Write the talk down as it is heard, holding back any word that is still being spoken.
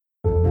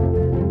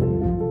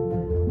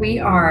we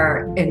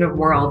are in a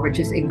world which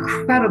is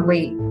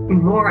incredibly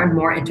more and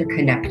more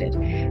interconnected.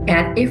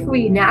 And if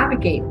we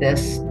navigate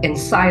this in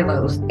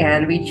silos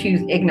and we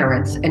choose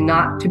ignorance and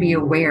not to be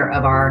aware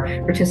of our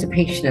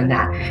participation in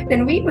that,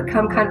 then we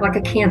become kind of like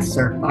a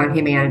cancer on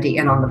humanity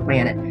and on the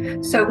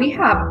planet. So we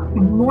have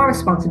more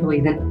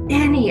responsibility than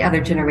any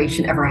other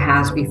generation ever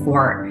has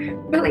before,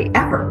 really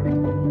ever.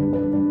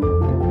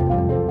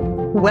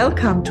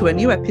 Welcome to a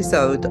new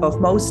episode of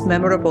Most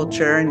Memorable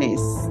Journeys.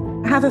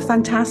 I have a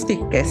fantastic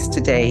guest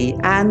today,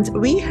 and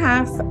we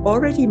have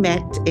already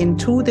met in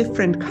two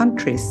different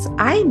countries.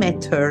 I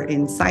met her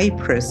in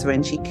Cyprus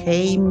when she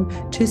came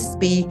to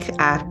speak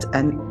at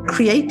a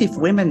Creative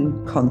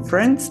Women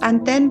conference,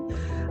 and then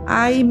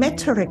I met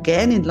her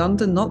again in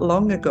London not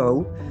long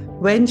ago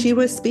when she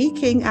was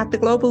speaking at the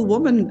Global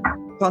Woman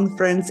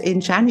conference in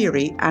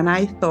January, and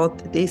I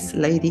thought this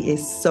lady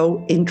is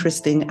so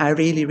interesting. I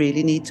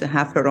really need to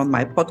have her on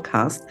my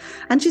podcast.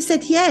 And she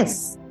said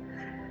yes.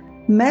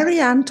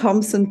 Marianne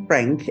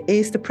Thompson-Frank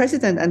is the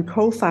president and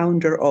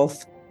co-founder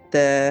of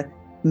the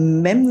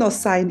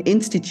Memnosine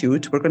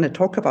Institute. We're going to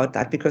talk about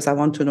that because I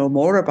want to know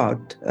more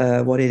about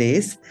what it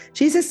is.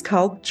 She's a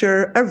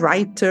sculptor, a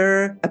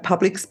writer, a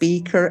public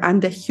speaker,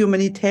 and a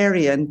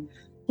humanitarian.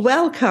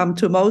 Welcome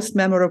to Most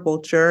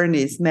Memorable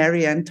Journeys,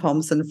 Marianne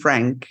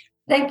Thompson-Frank.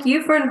 Thank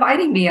you for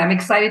inviting me. I'm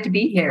excited to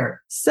be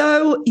here.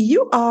 So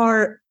you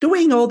are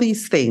doing all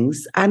these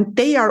things, and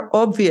they are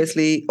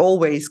obviously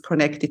always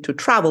connected to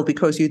travel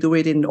because you do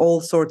it in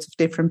all sorts of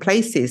different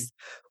places.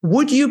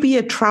 Would you be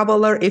a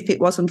traveler if it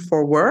wasn't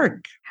for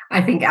work?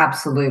 I think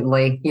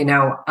absolutely.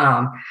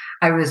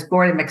 I was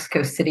born in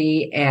Mexico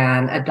City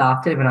and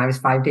adopted when I was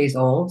 5 days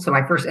old. So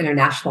my first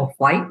international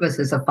flight was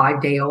as a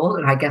 5-day-old,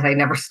 and I guess I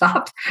never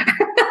stopped.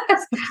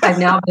 I've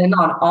now been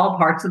on all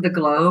parts of the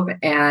globe.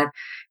 And,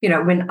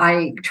 when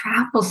I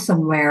travel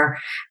somewhere,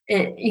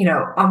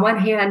 on one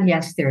hand,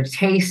 yes, there's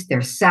taste,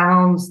 there's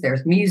sounds,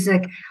 there's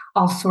music,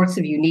 all sorts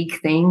of unique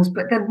things.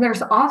 But then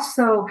there's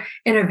also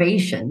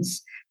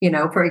innovations.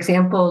 For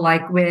example,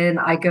 like when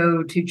I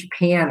go to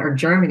Japan or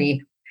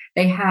Germany,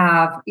 they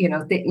have,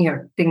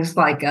 things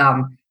like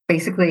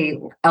basically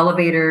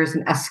elevators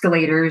and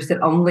escalators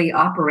that only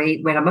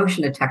operate when a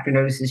motion detector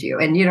notices you.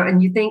 And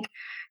you think,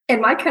 in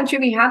my country,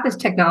 we have this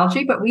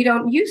technology, but we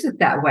don't use it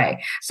that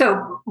way.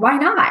 So why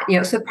not?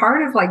 So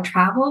part of like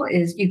travel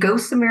is you go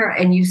somewhere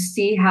and you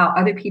see how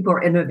other people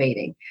are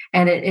innovating,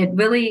 and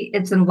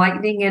it's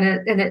enlightening, and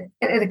it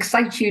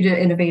excites you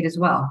to innovate as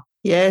well.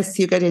 Yes,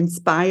 you get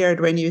inspired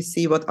when you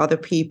see what other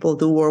people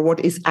do or what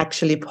is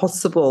actually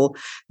possible.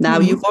 Now,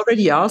 You've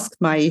already asked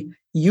my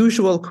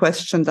usual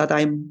question that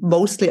I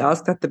mostly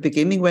asked at the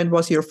beginning. When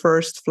was your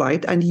first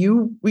flight? And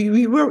you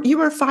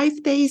were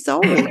 5 days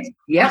old.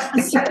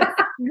 Yes.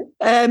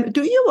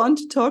 Do you want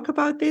to talk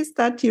about this?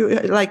 That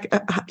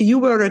you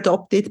were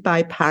adopted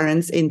by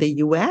parents in the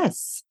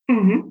US?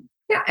 Mm-hmm.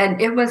 Yeah,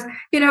 and it was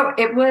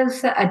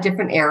a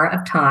different era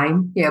of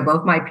time.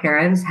 Both my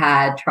parents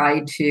had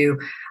tried to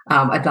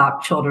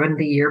adopt children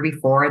the year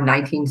before in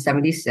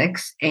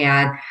 1976.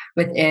 And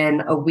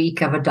within a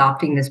week of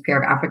adopting this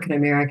pair of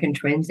African-American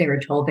twins, they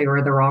were told they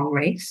were the wrong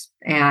race.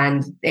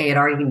 And they had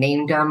already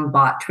named them,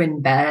 bought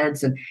twin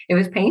beds, and it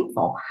was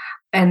painful.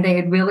 And they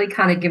had really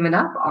kind of given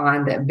up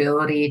on the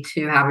ability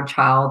to have a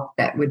child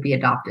that would be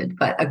adopted.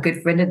 But a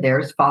good friend of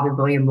theirs, Father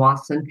William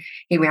Watson,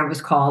 he ran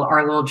what's called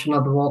Our Little Children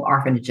of the World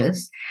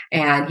orphanages.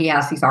 And he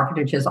has these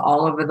orphanages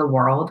all over the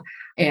world.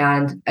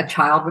 And a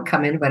child would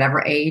come in,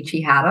 whatever age he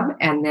had them.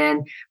 And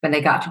then when they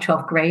got to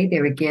 12th grade,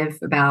 they would give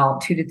about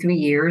 2 to 3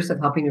 years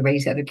of helping to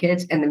raise other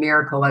kids. And the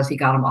miracle was he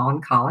got them all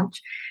in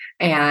college.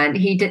 And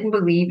he didn't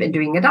believe in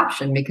doing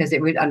adoption because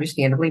it would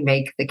understandably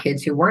make the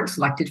kids who weren't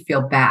selected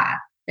feel bad.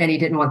 And he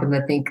didn't want them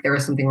to think there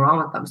was something wrong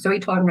with them. So he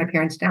turned my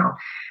parents down.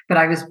 But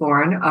I was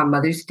born on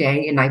Mother's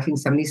Day in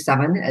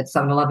 1977 at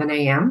 7:11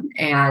 a.m.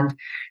 And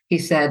he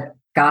said,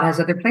 God has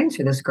other plans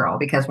for this girl,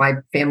 because my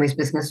family's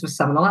business was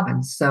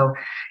 7-Eleven. So,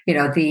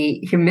 the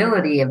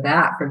humility of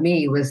that for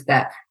me was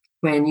that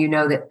when you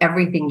know that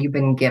everything you've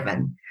been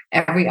given,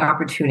 every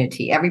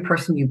opportunity, every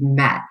person you've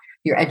met,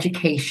 your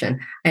education,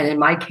 and in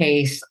my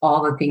case,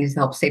 all the things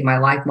that helped save my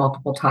life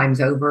multiple times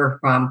over.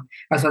 I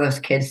was one of those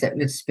kids that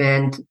would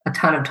spend a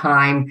ton of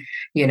time,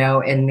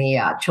 in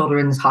the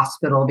children's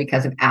hospital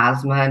because of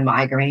asthma and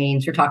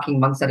migraines. You're talking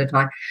months at a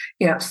time,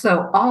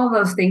 so all of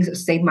those things that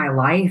saved my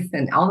life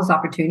and all those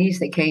opportunities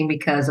that came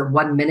because of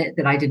 1 minute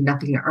that I did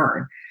nothing to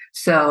earn.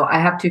 So I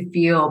have to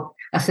feel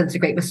a sense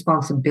of great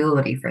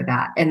responsibility for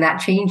that. And that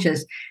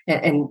changes.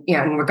 And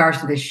in regards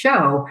to this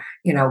show,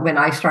 when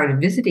I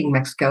started visiting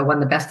Mexico, one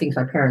of the best things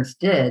my parents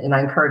did, and I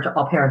encourage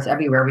all parents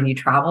everywhere, when you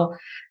travel,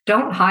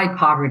 don't hide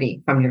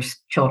poverty from your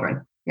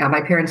children.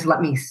 My parents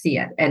let me see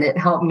it. And it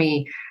helped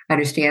me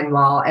understand,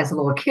 while as a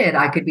little kid,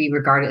 I could be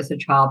regarded as a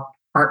child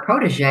art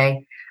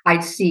protege,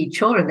 I'd see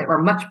children that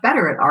were much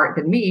better at art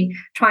than me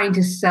trying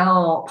to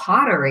sell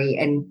pottery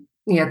and,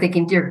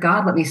 thinking, dear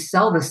God, let me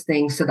sell this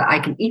thing so that I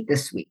can eat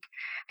this week.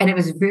 And it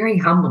was very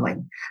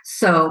humbling.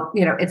 So,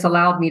 it's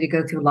allowed me to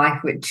go through life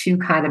with two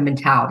kind of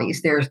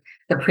mentalities. There's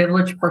the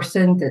privileged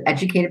person, the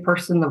educated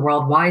person, the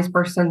world wise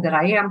person that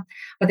I am.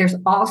 But there's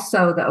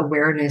also the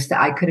awareness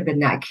that I could have been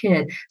that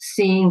kid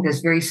seeing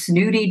this very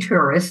snooty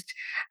tourist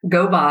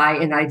go by,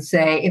 and I'd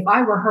say, if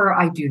I were her,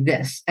 I'd do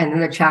this. And then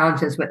the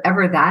challenge is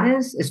whatever that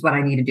is what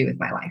I need to do with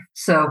my life.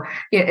 So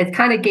it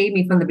kind of gave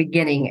me from the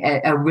beginning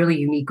a really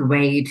unique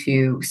way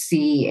to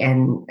see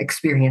and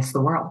experience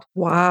the world.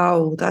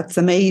 Wow, that's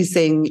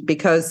amazing.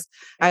 Because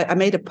I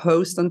made a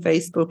post on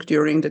Facebook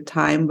during the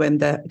time when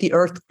the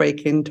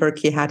earthquake in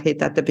Turkey had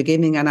hit at the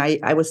beginning. And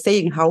I was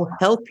saying how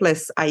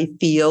helpless I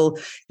feel,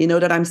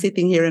 that I'm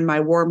sitting here in my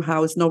warm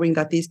house, knowing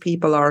that these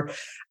people are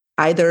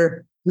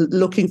either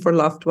looking for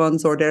loved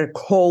ones, or they're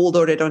cold,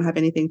 or they don't have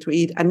anything to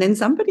eat. And then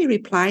somebody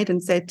replied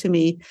and said to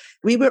me,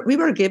 we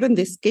were given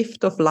this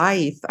gift of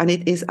life, and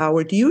it is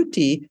our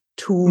duty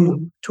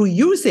to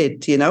use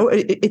it.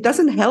 It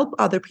doesn't help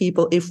other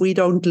people if we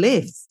don't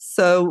live.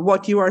 So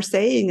what you are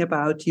saying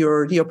about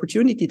the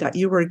opportunity that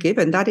you were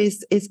given, that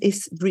is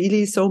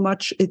really so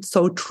much, it's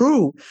so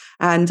true.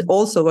 And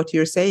also what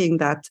you're saying,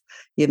 that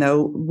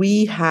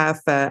we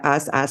have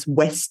as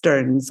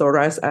Westerns, or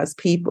as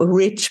people,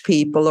 rich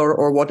people,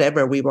 or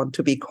whatever we want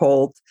to be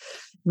called,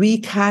 we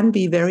can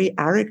be very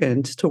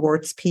arrogant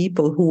towards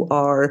people who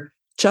are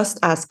just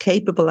as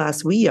capable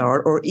as we are,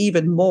 or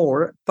even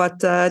more, but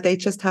they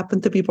just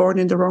happen to be born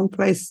in the wrong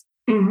place.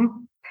 Mm-hmm.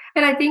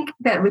 And I think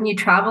that when you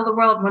travel the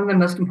world, one of the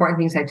most important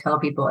things I tell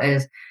people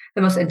is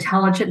the most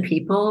intelligent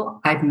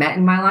people I've met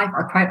in my life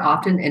are quite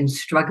often in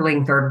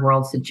struggling third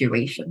world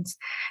situations,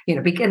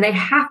 and they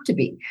have to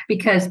be,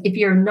 because if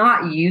you're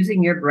not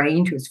using your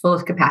brain to its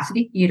fullest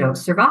capacity, you don't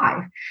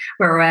survive.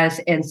 Whereas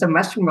in some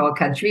Western world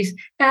countries,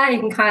 you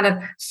can kind of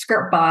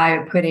skirt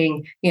by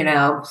putting,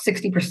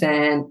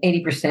 60%,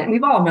 80%.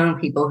 We've all known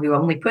people who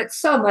only put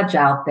so much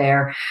out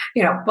there,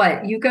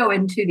 but you go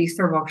into these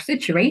third world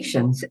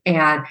situations,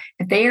 and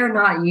if they are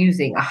not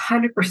using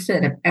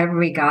 100% of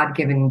every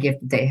God-given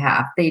gift that they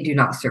have, they do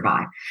not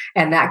survive.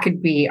 And that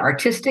could be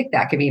artistic,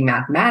 that could be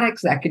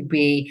mathematics, that could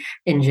be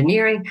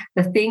engineering.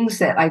 The things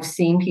that I've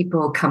seen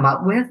people come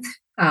up with,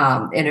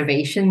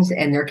 innovations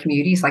in their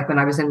communities. Like when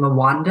I was in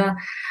Rwanda,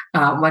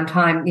 one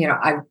time,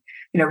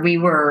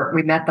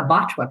 we met the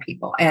Bachwa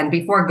people. And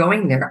before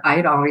going there, I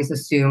had always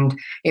assumed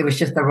it was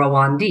just the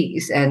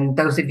Rwandese. And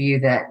those of you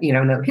that,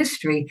 know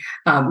history,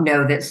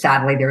 know that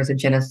sadly there was a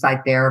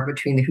genocide there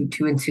between the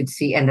Hutu and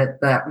Tutsi, and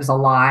that was a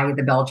lie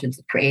the Belgians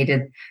had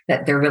created,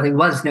 that there really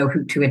was no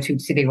Hutu and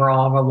Tutsi. They were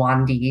all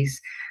Rwandese.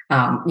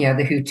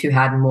 The Hutu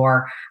had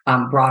more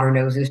broader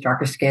noses,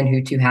 darker skin.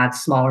 Hutu had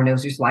smaller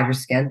noses, lighter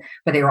skin,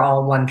 but they were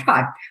all one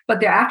tribe.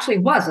 But there actually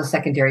was a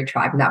secondary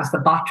tribe, and that was the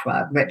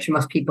Bachwa, which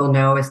most people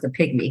know as the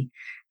Pygmy.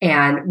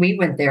 And we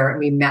went there and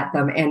we met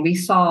them, and we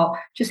saw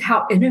just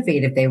how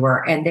innovative they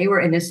were. And they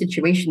were in a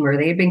situation where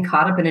they had been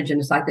caught up in a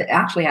genocide that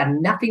actually had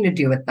nothing to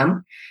do with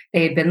them.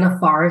 They had been the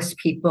forest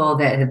people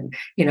that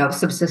had,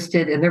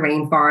 subsisted in the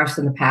rainforest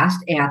in the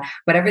past. And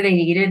whatever they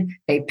needed,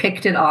 they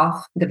picked it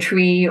off the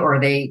tree, or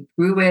they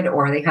grew it,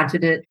 or they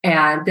hunted it.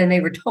 And then they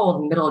were told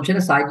in the middle of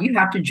genocide, you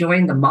have to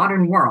join the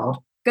modern world.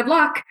 Good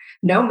luck.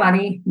 No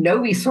money, no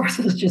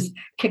resources, just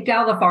kicked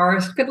out of the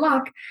forest. Good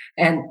luck.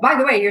 And by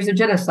the way, here's a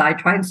genocide.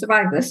 Try and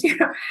survive this.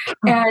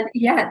 And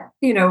yet,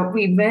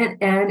 we went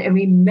in and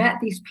we met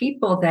these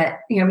people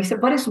that, we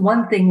said, what is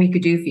one thing we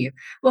could do for you?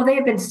 Well, they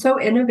had been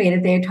so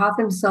innovative. They had taught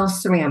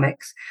themselves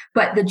ceramics,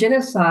 but the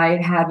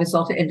genocide had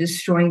resulted in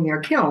destroying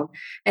their kiln.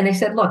 And they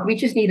said, look, we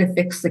just need to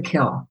fix the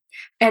kiln.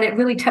 And it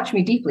really touched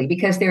me deeply,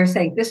 because they were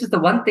saying, this is the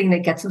one thing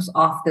that gets us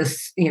off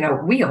this,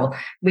 wheel.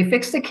 We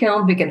fix the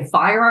kiln, we can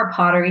fire our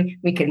pottery,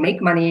 we can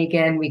make money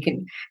again,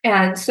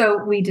 and so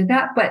we did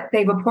that. But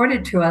they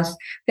reported to us,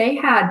 they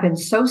had been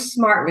so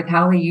smart with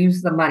how they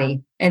used the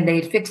money, and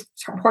they'd fixed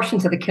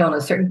portions of the kiln at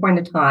a certain point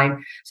in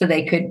time so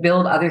they could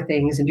build other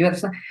things and do other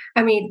stuff.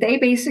 I mean, they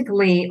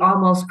basically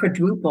almost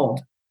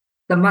quadrupled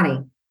the money.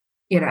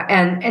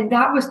 And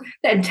that was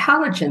the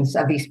intelligence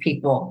of these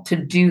people to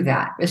do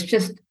that. It's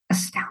just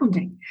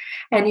astounding.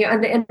 And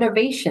and the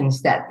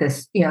innovations that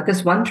this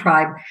one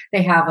tribe,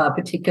 they have a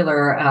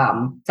particular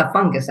it's a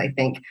fungus, I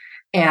think,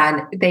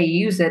 and they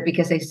use it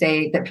because they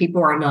say that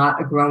people are not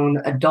a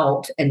grown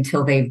adult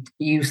until they've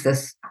used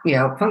this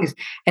fungus,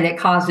 and it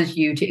causes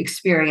you to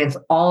experience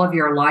all of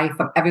your life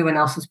from everyone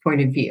else's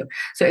point of view.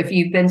 So if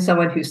you've been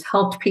someone who's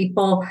helped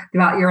people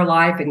throughout your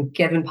life and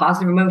given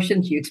positive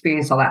emotions, you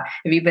experience all that.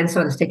 If you've been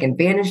someone who's taken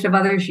advantage of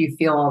others, you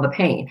feel all the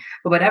pain.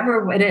 But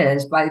whatever it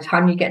is, by the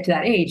time you get to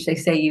that age, they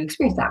say you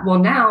experience that. Well,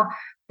 now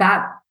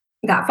that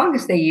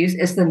fungus they use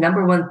is the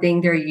number one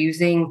thing they're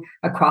using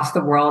across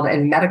the world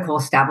in medical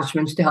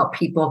establishments to help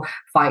people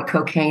fight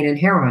cocaine and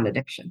heroin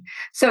addiction.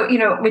 So,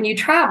 when you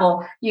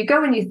travel, you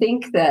go and you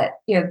think that,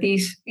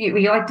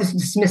 we like to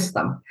dismiss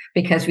them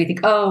because we think,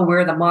 oh,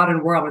 we're the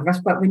modern world.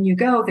 But when you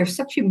go, there's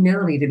such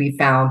humility to be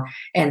found,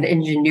 and the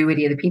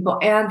ingenuity of the people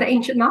and the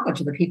ancient knowledge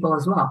of the people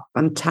as well.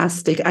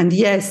 Fantastic. And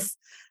yes,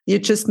 You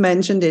just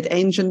mentioned it,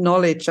 ancient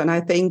knowledge, and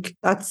I think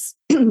that's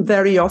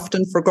very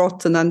often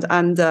forgotten.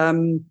 And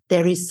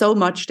there is so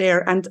much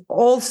there. And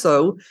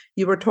also,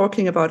 you were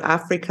talking about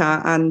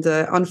Africa, and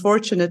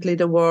unfortunately,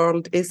 the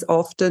world is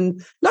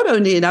often not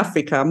only in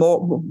Africa,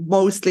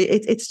 mostly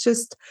it's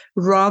just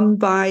run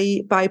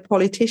by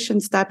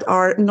politicians that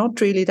are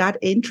not really that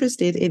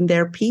interested in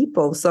their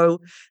people. So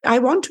I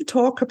want to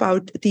talk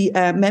about the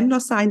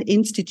Memnosine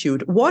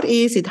Institute. What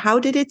is it? How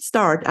did it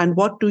start? And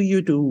what do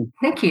you do?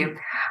 Thank you.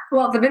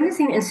 Well, the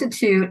Memnosine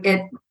Institute,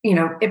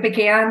 it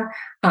began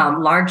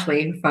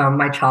largely from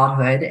my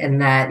childhood, in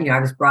that, I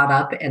was brought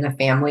up in a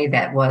family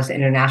that was an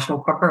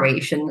international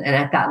corporation. And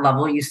at that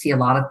level, you see a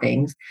lot of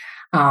things.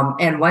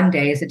 And one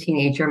day as a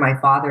teenager, my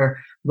father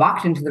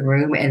walked into the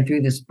room and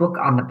threw this book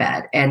on the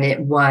bed. And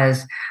it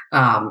was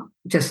From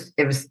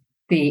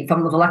the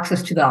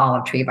Alexis to the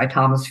Olive Tree by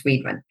Thomas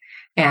Friedman.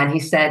 And he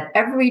said,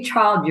 every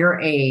child your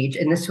age,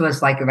 and this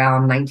was like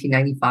around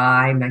 1995,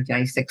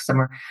 1996,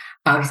 somewhere,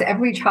 he said,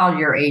 every child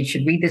your age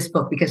should read this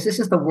book because this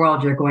is the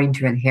world you're going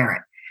to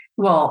inherit.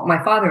 Well,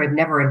 my father had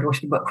never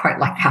endorsed a book quite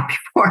like that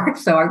before,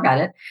 so I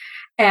read it.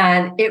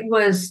 And it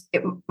was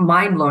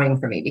mind-blowing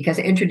for me because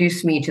it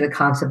introduced me to the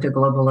concept of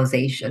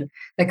globalization,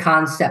 the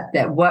concept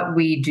that what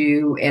we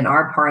do in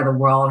our part of the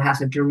world has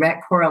a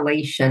direct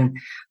correlation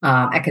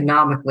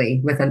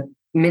economically with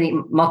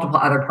multiple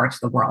other parts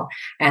of the world,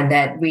 and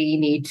that we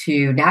need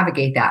to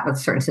navigate that with a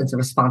certain sense of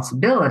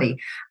responsibility.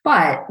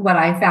 But what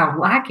I found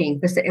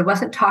lacking was that it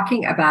wasn't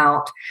talking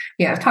about,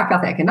 it was talking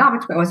about the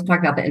economics, but it wasn't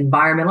talking about the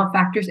environmental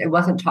factors. It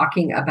wasn't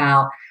talking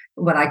about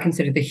what I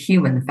consider the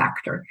human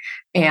factor.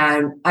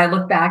 And I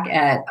look back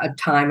at a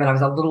time when I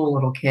was a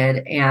little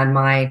kid, and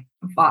my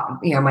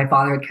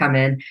father had come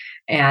in,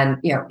 and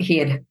he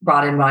had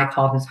brought in what I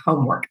called his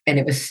homework, and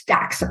it was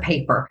stacks of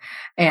paper.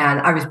 And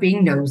I was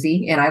being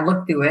nosy, and I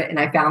looked through it, and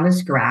I found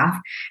this graph.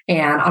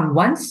 And on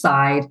one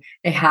side,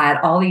 it had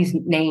all these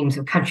names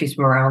of countries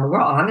from around the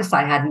world. On the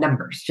side, had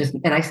numbers.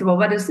 And I said, "Well,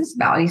 what is this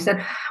about?" And he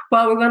said,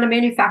 "Well, we're going to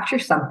manufacture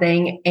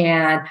something,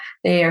 and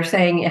they are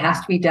saying it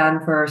has to be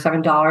done for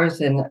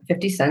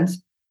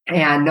 $7.50,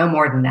 and no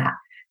more than that.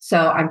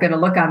 So I'm going to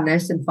look on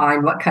this and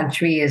find what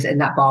country is in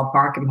that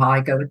ballpark and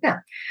probably go with them."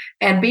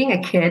 And being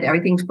a kid,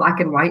 everything's black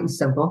and white and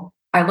simple.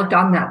 I looked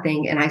on that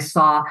thing and I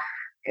saw,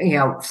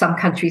 some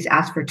countries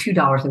ask for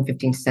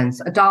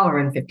 $2.15,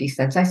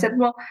 $1.50. I said,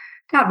 "Well,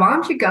 Dad, why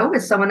don't you go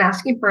with someone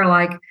asking for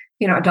like,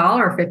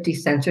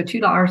 $1.50 or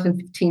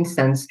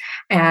 $2.15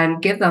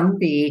 and give them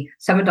the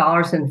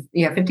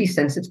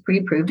 $7.50 that's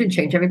pre-approved and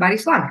change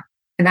everybody's life?"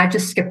 And I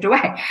just skipped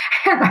away.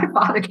 And my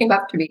father came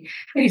up to me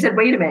and he said,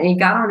 "Wait a minute." And he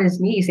got on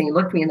his knees and he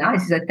looked me in the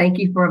eyes. He said, "Thank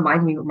you for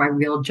reminding me what my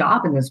real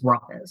job in this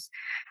world is."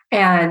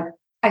 And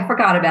I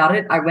forgot about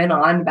it. I went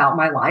on about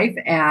my life.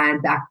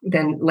 And back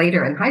then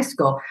later in high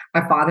school,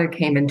 my father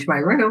came into my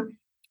room,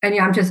 and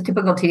I'm just a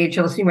typical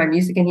teenager listening to my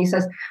music. And he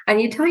says, "I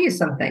need to tell you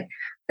something,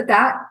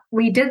 that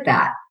we did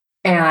that.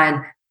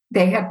 And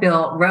they have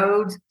built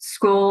roads,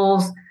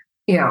 schools,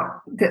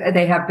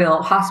 they have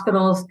built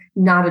hospitals.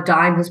 Not a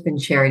dime has been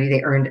charity.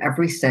 They earned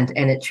every cent,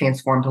 and it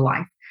transformed a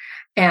life."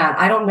 And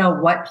I don't know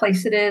what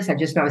place it is. I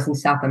just know it's in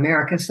South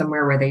America,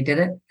 somewhere where they did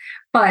it.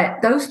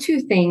 But those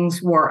two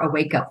things were a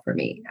wake up for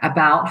me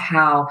about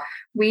how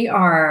we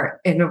are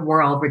in a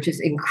world which is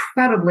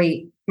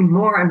incredibly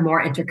more and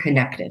more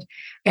interconnected.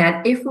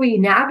 And if we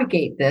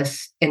navigate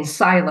this in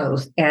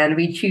silos and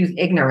we choose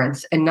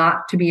ignorance and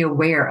not to be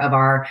aware of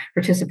our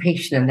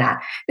participation in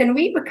that, then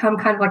we become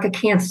kind of like a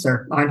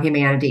cancer on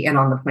humanity and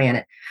on the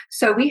planet.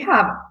 So we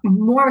have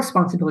more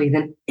responsibility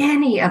than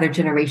any other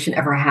generation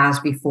ever has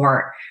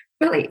before,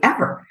 really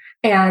ever.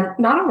 And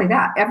not only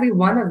that, every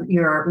one of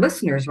your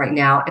listeners right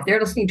now, if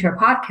they're listening to a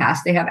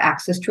podcast, they have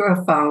access to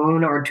a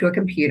phone or to a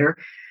computer.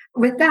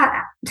 With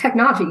that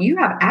technology, you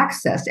have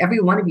access, every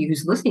one of you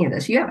who's listening to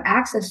this, you have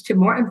access to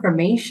more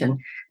information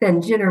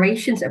than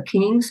generations of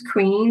kings,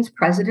 queens,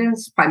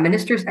 presidents, prime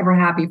ministers ever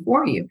had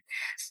before you.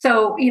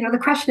 So, the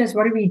question is,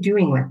 what are we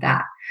doing with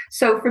that?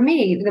 So for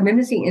me, the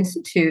Memnosine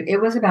Institute,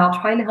 it was about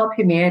trying to help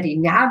humanity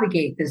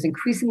navigate this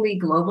increasingly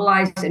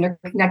globalized,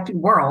 interconnected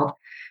world,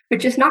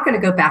 which is not going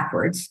to go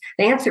backwards.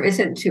 The answer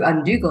isn't to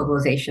undo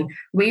globalization.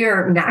 We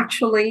are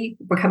naturally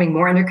becoming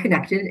more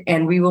interconnected,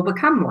 and we will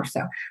become more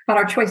so. But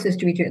our choice is,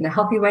 do we do it in a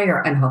healthy way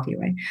or unhealthy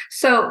way?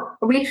 So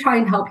we try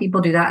and help people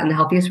do that in the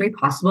healthiest way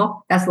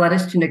possible. That's led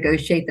us to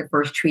negotiate the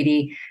first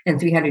treaty in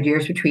 300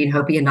 years between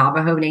Hopi and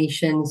Navajo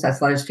nations.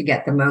 That's led us to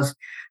get the most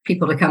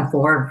people to come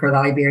forward for the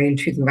Liberian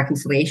Truth and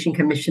Reconciliation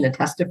Commission to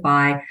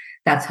testify.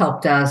 That's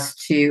helped us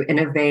to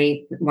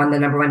innovate one of the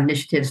number one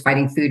initiatives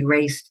fighting food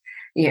waste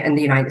in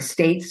the United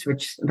States,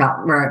 which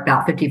we're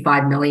about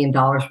 $55 million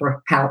pounds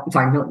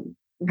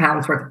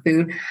worth of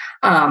food.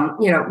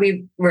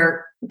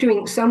 We're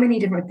doing so many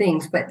different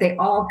things, but they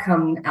all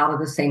come out of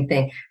the same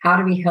thing. How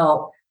do we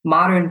help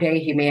modern day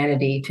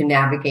humanity to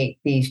navigate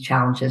these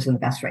challenges in the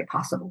best way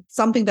possible?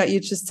 Something that you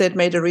just said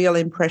made a real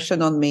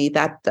impression on me,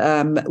 that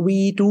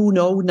we do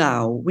know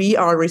now we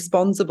are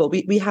responsible.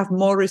 We have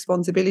more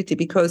responsibility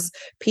because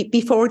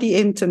before the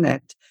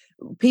internet,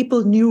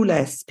 people knew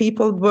less.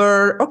 People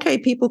were, okay,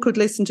 people could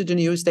listen to the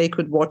news, they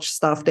could watch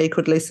stuff, they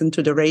could listen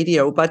to the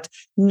radio, but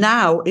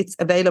now it's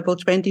available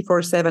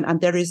 24/7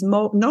 and there is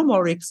no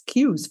more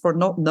excuse for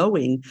not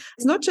knowing.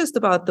 It's not just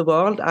about the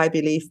world, I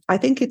believe. I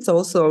think it's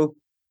also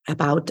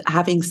about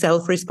having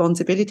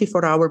self-responsibility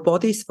for our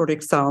bodies, for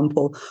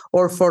example,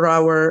 or for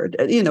our,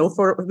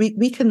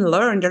 we can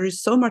learn. There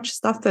is so much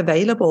stuff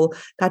available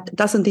that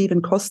doesn't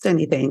even cost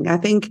anything. I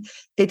think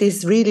it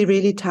is really,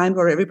 really time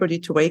for everybody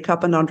to wake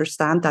up and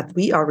understand that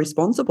we are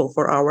responsible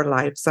for our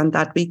lives and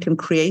that we can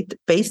create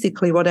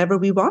basically whatever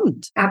we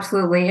want.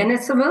 Absolutely. And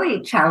it's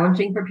really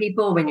challenging for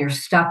people when you're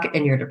stuck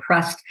and you're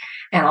depressed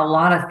and a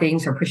lot of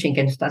things are pushing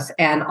against us.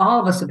 And all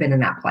of us have been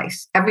in that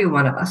place, every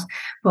one of us.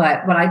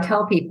 But what I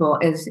tell people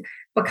is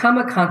become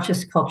a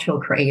conscious cultural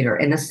creator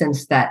in the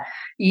sense that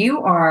you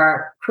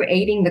are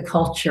creating the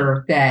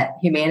culture that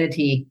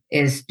humanity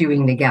is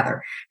doing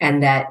together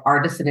and that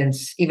our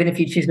descendants, even if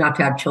you choose not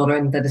to have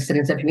children, the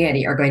descendants of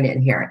humanity are going to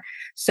inherit.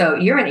 So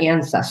you're an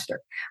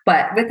ancestor.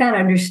 But with that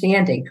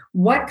understanding,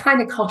 what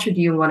kind of culture do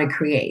you want to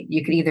create?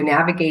 You can either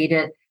navigate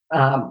it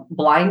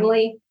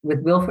blindly with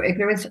willful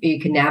ignorance, or you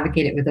can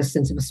navigate it with a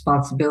sense of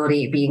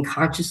responsibility, being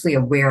consciously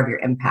aware of your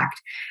impact.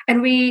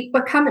 And we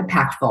become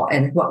impactful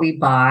in what we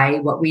buy,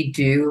 what we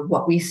do,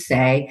 what we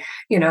say.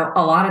 A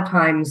lot of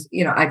times,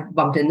 I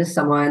bumped into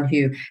someone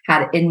who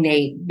had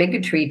innate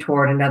bigotry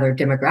toward another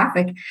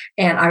demographic.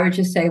 And I would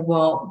just say,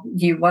 well,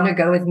 do you want to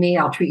go with me?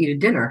 I'll treat you to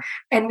dinner.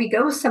 And we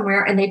go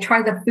somewhere and they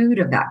try the food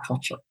of that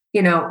culture.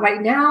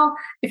 Right now,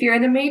 if you're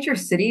in a major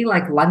city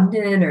like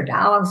London or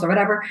Dallas or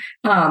whatever,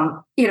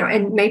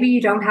 and maybe you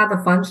don't have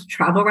the funds to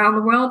travel around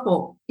the world,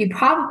 well, you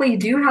probably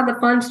do have the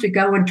funds to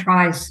go and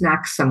try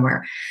snacks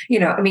somewhere.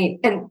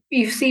 And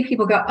you see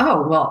people go,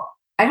 oh, well,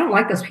 I don't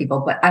like those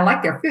people, but I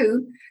like their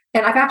food.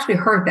 And I've actually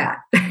heard that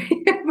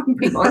from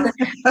people.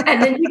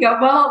 And then you go,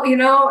 well,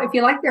 if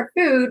you like their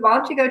food, why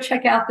don't you go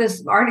check out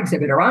this art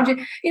exhibit? Or why don't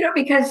you,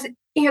 because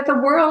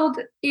the world,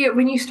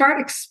 when you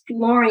start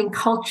exploring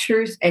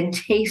cultures and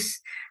tastes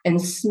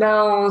and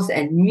smells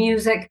and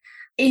music,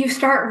 you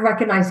start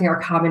recognizing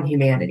our common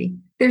humanity.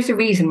 There's a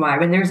reason why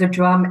when there's a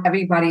drum,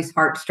 everybody's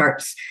heart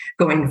starts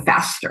going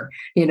faster.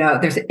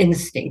 There's an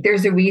instinct.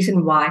 There's a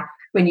reason why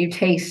when you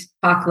taste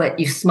chocolate,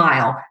 you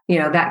smile.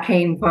 That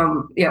came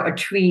from, a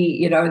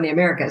tree, in the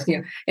Americas.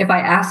 If I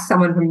ask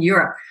someone from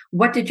Europe,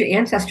 what did your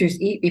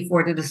ancestors eat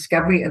before the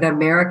discovery of the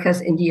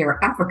Americas, India,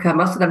 or Africa?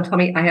 Most of them tell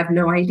me, I have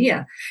no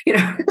idea.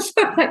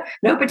 So like,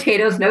 no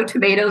potatoes, no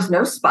tomatoes,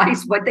 no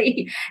spice, what they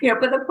eat.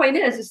 But the point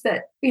is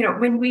that,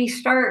 when we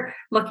start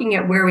looking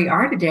at where we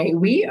are today,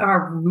 we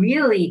are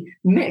really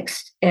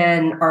mixed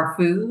in our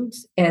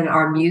foods and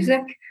our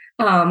music.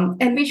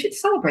 And we should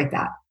celebrate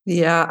that.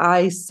 Yeah,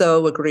 I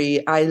so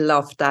agree. I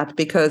love that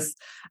because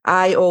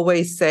I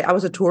always say I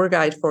was a tour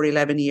guide for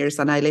 11 years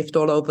and I lived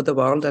all over the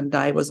world, and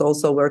I was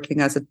also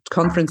working as a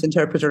conference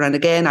interpreter. And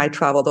again, I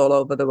traveled all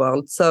over the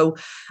world. So,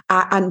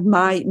 and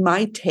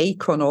my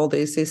take on all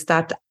this is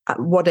that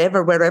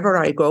wherever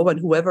I go and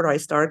whoever I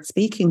start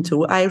speaking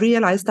to, I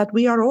realize that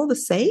we are all the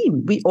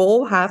same. We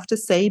all have the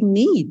same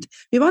need.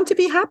 We want to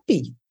be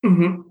happy.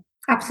 Mm-hmm.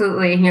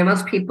 Absolutely.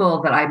 Most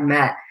people that I've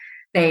met,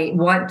 they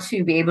want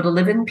to be able to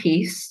live in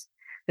peace.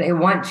 They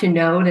want to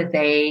know that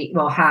they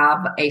will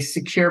have a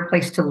secure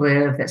place to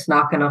live that's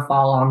not going to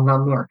fall on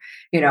them or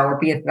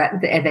be a threat.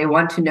 And they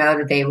want to know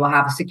that they will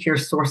have a secure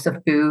source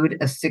of food,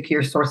 a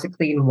secure source of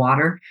clean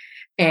water,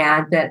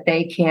 and that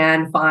they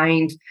can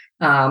find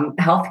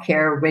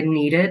healthcare when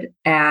needed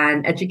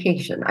and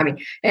education.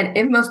 And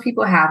if most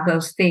people have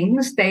those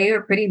things, they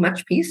are pretty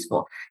much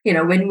peaceful.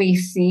 When we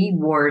see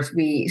wars,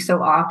 we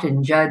so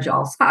often judge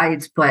all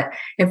sides. But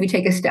if we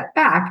take a step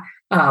back,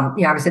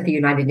 I was at the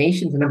United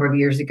Nations a number of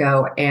years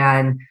ago,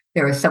 and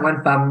there was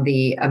someone from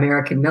the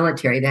American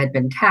military that had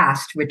been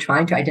tasked with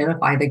trying to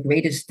identify the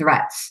greatest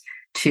threats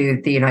to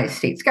the United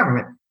States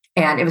government.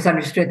 And it was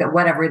understood that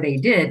whatever they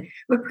did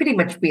would pretty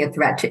much be a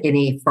threat to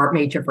any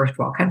major first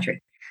world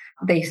country.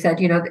 They said,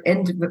 the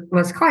end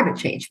was climate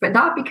change, but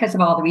not because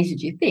of all the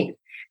reasons you think.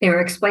 They were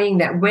explaining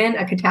that when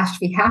a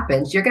catastrophe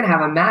happens, you're going to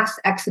have a mass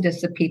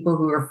exodus of people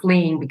who are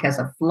fleeing because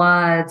of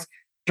floods,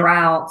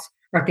 droughts,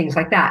 or things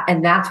like that.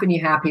 And that's when you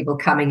have people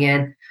coming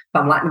in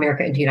from Latin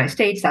America into the United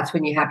States. That's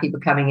when you have people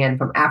coming in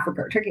from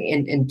Africa or Turkey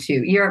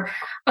into Europe.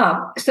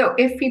 So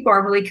if people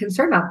are really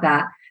concerned about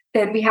that,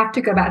 then we have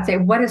to go back and say,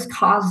 what is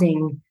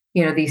causing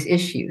these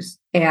issues,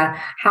 and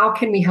how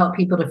can we help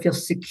people to feel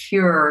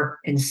secure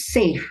and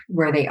safe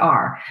where they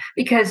are?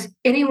 Because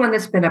anyone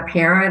that's been a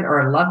parent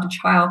or loved a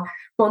child,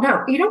 well,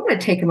 no, you don't want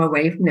to take them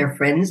away from their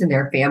friends and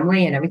their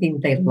family and everything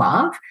that they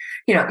love.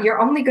 You're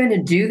only going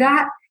to do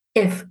that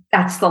if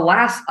that's the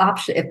last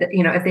option,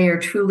 if they are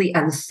truly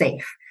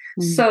unsafe.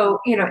 So,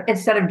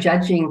 instead of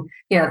judging,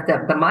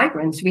 the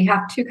migrants, we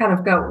have to kind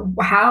of go,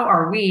 how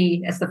are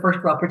we as the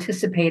first world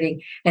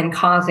participating and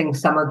causing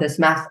some of this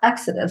mass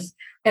exodus?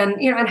 And,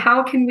 and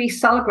how can we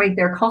celebrate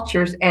their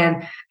cultures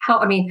and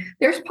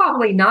there's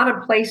probably not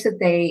a place that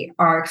they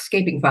are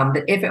escaping from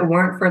that if it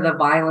weren't for the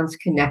violence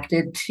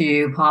connected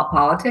to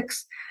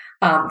politics,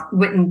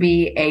 wouldn't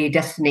be a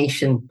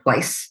destination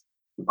place.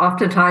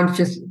 Oftentimes,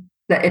 just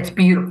that it's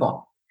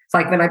beautiful. It's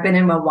like when I've been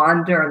in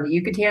Rwanda or the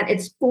Yucatan,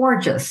 it's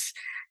gorgeous,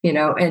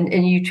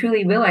 and you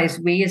truly realize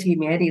we as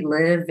humanity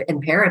live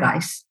in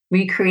paradise.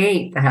 We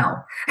create the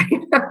hell.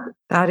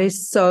 That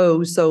is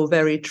so, so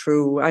very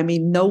true. I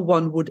mean, no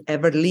one would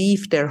ever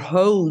leave their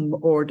home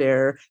or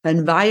their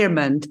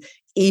environment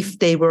if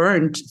they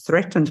weren't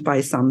threatened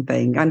by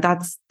something. And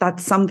that's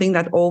something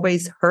that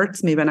always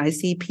hurts me when I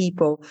see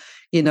people,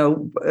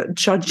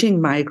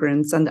 judging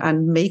migrants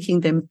and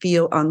making them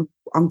feel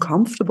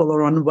uncomfortable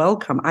or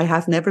unwelcome. I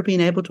have never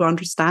been able to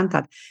understand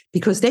that,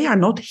 because they are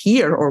not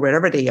here, or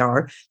wherever they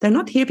are. They're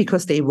not here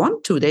because they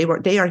want to.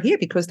 They are here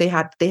because they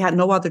had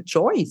no other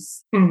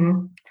choice.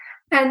 Mm-hmm.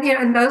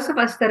 And those of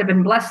us that have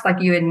been blessed,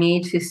 like you and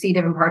me, to see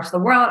different parts of the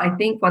world, I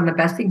think one of the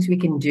best things we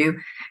can do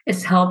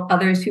is help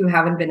others who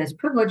haven't been as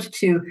privileged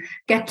to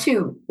get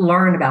to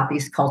learn about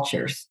these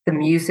cultures, the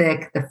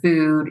music, the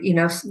food,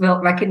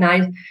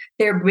 recognize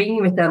they're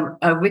bringing with them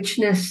a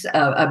richness,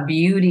 a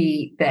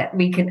beauty that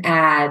we can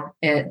add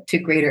to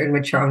greater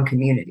enrich our own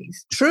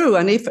communities. True.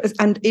 And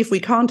if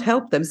we can't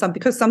help them,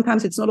 because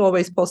sometimes it's not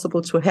always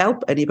possible to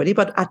help anybody,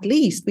 but at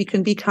least we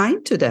can be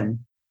kind to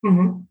them.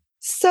 Mm-hmm.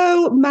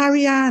 So,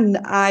 Marianne,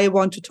 I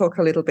want to talk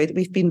a little bit.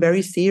 We've been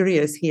very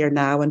serious here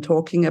now and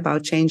talking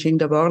about changing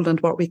the world and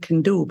what we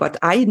can do. But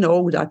I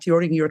know that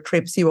during your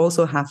trips, you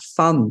also have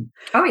fun.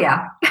 Oh,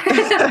 yeah.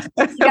 You got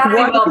to be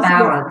well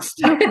balanced.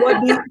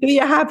 Do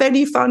you have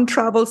any fun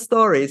travel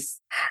stories?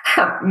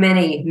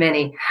 Many.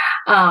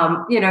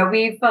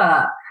 We've...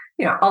 a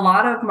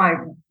lot of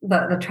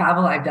the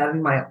travel I've done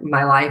in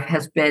my life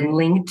has been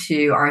linked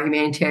to our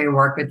humanitarian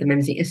work with the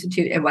Mimsy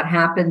Institute. And what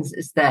happens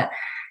is that,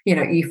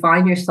 you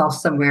find yourself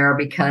somewhere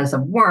because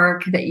of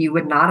work that you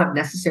would not have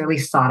necessarily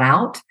sought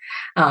out.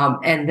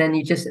 And then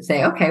you just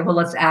say, okay, well,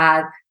 let's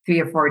add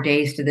 3 or 4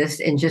 days to this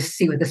and just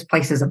see what this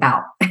place is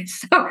about.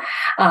 So,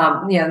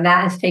 that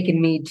has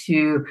taken me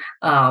to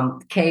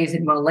caves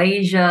in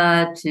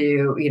Malaysia,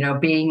 to,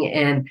 being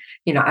in,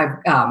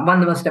 one of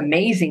the most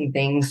amazing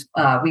things,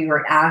 we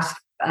were asked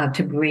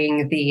to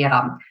bring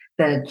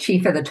the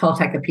chief of the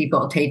Tolteca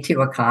people,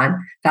 Teotihuacan,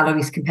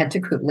 Luis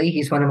Kempenta Kutli.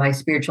 He's one of my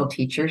spiritual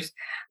teachers.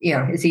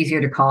 It's easier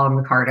to call him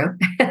Ricardo.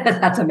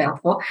 That's a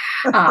mouthful.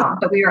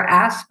 But we were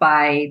asked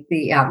by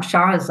the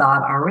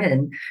Shahrazad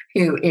Arin,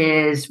 who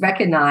is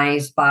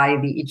recognized by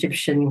the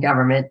Egyptian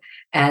government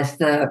as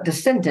the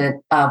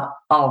descendant of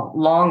a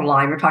long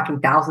line, we're talking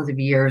thousands of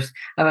years,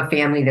 of a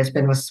family that's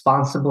been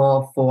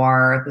responsible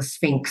for the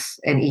Sphinx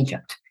in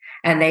Egypt.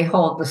 And they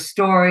hold the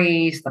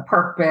stories, the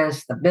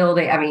purpose, the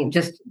building. I mean,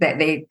 just that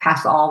they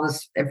pass all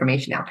this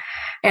information out.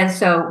 And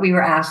so we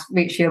were asked,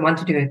 she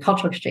wanted to do a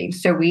cultural exchange.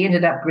 So we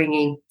ended up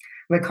bringing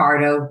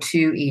Ricardo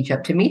to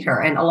Egypt to meet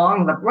her. And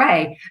along the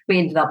way, we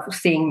ended up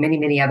seeing many,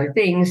 many other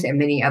things and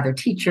many other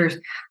teachers.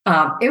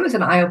 It was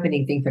an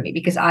eye-opening thing for me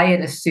because I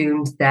had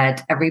assumed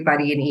that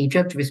everybody in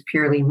Egypt was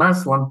purely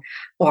Muslim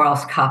or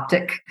else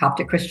Coptic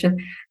Christian.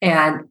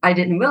 And I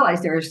didn't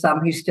realize there were some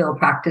who still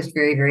practiced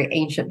very, very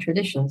ancient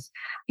traditions.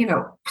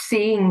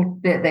 Seeing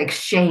the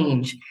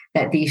exchange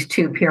that these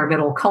two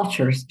pyramidal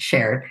cultures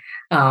shared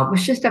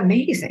was just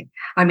amazing.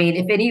 I mean,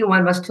 if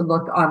anyone was to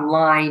look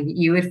online,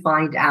 you would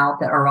find out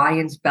that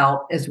Orion's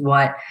Belt is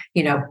what,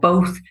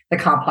 both the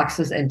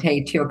complexes in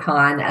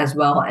Teotihuacan as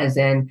well as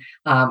in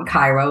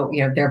Cairo,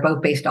 they're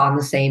both based on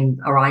the same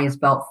Orion's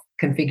Belt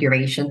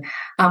configuration.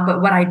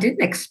 But what I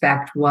didn't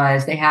expect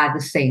was they had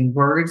the same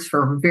words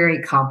for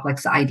very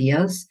complex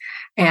ideas.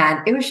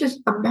 And it was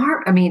just a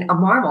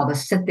marvel to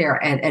sit there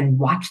and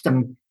watch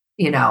them,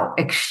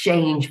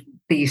 exchange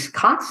these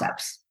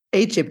concepts.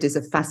 Egypt is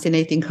a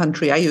fascinating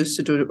country. I used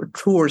to do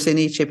tours in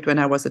Egypt when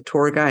I was a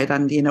tour guide,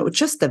 and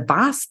just the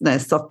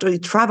vastness of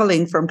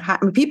traveling from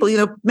people.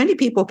 Many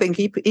people think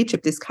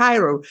Egypt is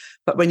Cairo,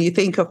 but when you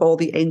think of all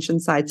the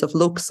ancient sites of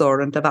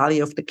Luxor and the Valley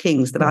of the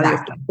Kings, the Valley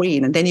of the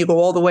Queen, and then you go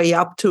all the way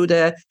up to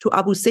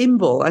Abu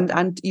Simbel,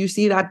 and you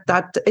see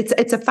that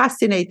it's a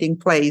fascinating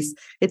place.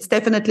 It's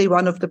definitely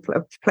one of the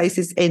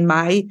places in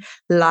my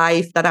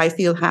life that I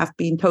feel have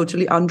been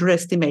totally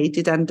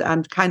underestimated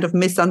and kind of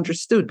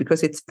misunderstood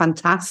because it's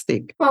fantastic.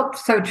 Well,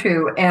 so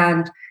true.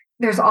 And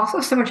there's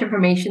also so much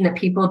information that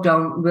people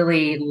don't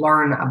really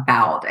learn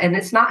about. And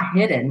it's not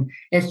hidden.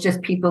 It's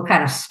just people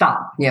kind of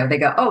stop. They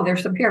go, oh,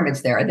 there's some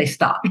pyramids there. And they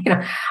stop.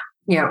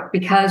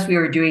 Because we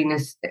were doing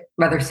this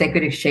rather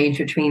sacred exchange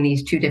between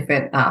these two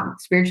different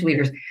spiritual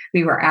leaders,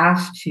 we were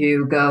asked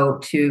to go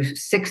to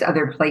 6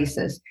 other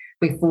places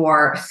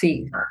before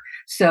seeing her.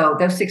 So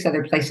those 6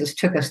 other places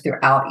took us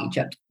throughout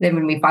Egypt. Then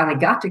when we finally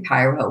got to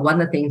Cairo,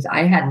 one of the things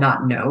I had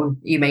not known,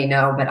 you may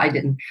know, but I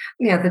didn't,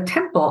 the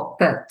temple,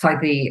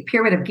 the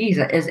Pyramid of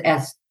Giza is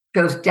as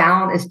goes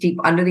down as deep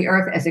under the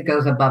earth as it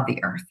goes above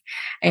the earth.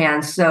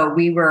 And so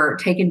we were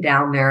taken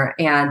down there.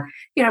 And,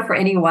 for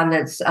anyone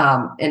that's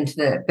into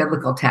the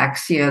biblical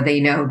text, they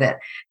know that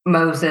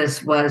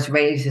Moses was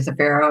raised as a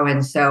pharaoh.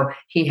 And so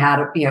he had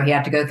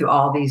to go through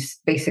all these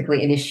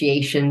basically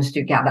initiations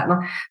to get that.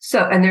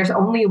 So, and there's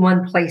only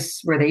one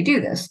place where they do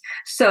this.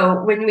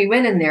 So when we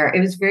went in there, it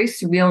was very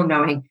surreal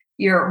knowing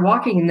you're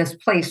walking in this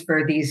place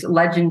for these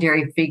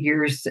legendary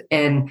figures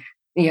and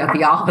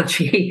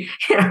theology,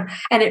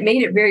 and it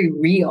made it very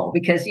real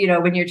because,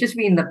 when you're just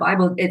reading the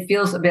Bible, it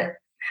feels a bit,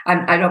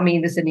 I don't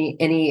mean this in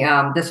any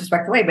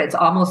disrespectful way, but it's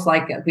almost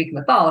like a Greek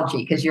mythology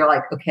because you're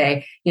like,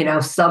 okay,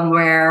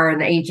 somewhere in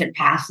the ancient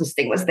past, this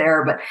thing was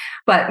there.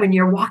 But when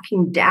you're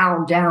walking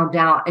down, down,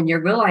 down, and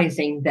you're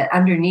realizing that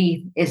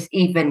underneath is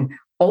even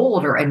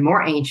older and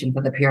more ancient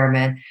than the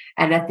pyramid,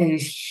 and that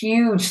these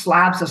huge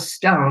slabs of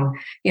stone.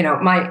 In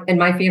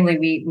my family,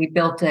 we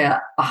built a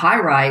high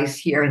rise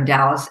here in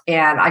Dallas,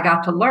 and I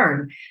got to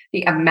learn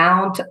the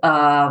amount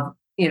of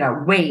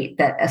weight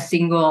that a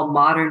single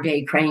modern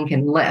day crane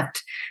can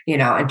lift.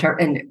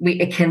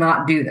 It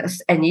cannot do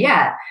this, and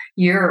yet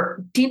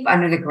you're deep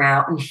under the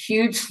ground, and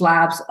huge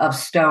slabs of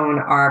stone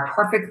are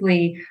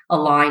perfectly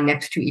aligned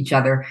next to each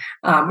other.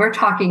 We're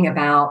talking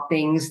about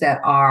things that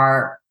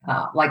are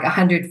like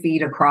 100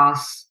 feet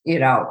across,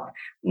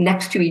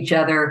 next to each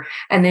other.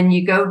 And then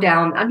you go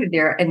down under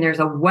there and there's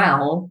a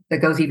well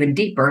that goes even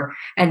deeper.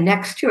 And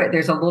next to it,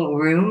 there's a little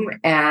room.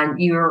 And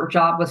your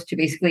job was to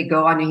basically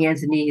go on your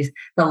hands and knees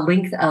the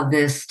length of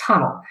this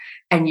tunnel.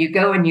 And you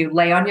go and you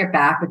lay on your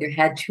back with your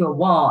head to a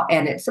wall.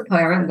 And it's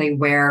apparently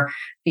where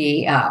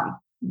the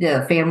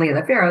family of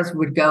the pharaohs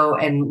would go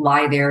and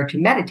lie there to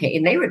meditate.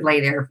 And they would lay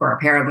there for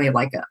apparently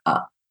like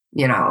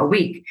a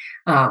week.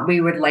 We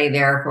would lay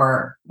there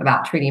for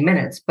about 20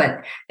 minutes,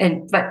 but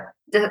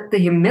the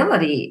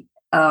humility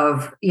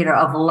of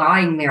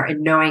lying there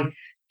and knowing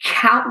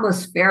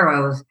countless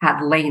pharaohs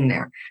had lain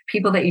there,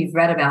 people that you've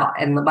read about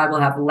in the Bible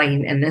have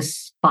lain in this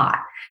spot.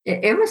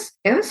 It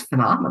was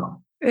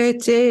phenomenal.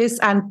 It is.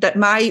 And that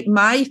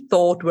my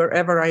thought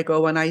wherever I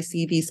go and I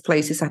see these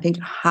places, I think,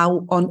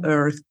 how on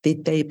earth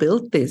did they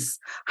build this?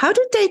 How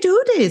did they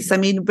do this? I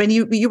mean, when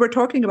you were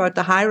talking about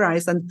the high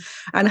rise and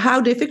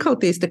how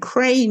difficult it is, the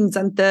cranes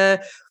and the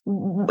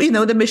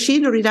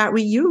machinery that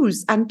we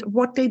use and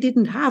what they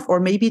didn't have, or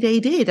maybe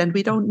they did and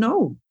we don't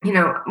know.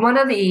 One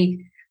of the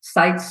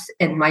sites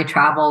in my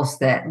travels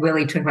that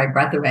really took my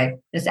breath away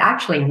is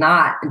actually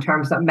not in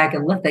terms of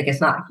megalithic.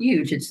 It's not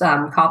huge. It's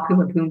called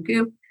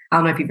Pumapunku. I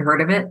don't know if you've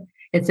heard of it.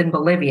 It's in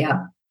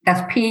Bolivia.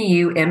 That's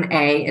Puma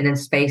and then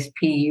space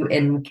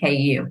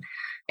Punku.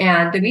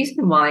 And the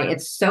reason why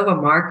it's so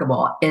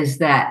remarkable is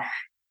that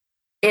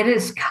it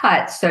is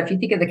cut. So if you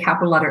think of the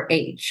capital letter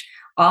H,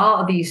 all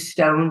of these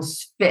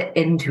stones fit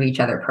into each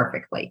other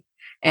perfectly.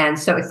 And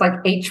so it's like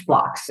H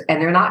blocks, and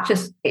they're not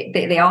just,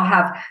 they all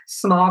have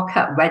small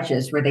cut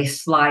wedges where they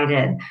slide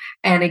in.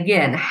 And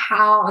again,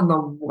 how in the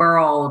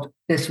world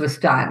this was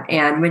done?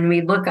 And when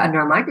we look under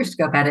a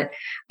microscope at it,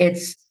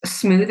 it's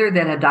smoother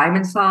than a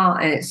diamond saw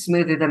and it's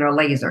smoother than a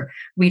laser.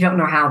 We don't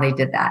know how they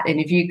did that. And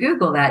if you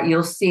Google that,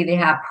 you'll see they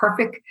have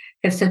perfect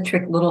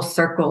concentric little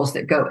circles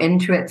that go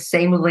into it,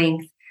 same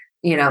length,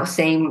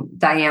 same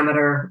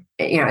diameter,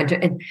 and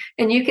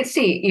you can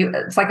see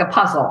it's like a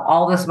puzzle.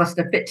 All this must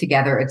have fit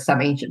together at some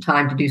ancient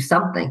time to do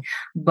something.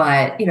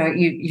 But,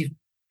 you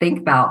think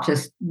about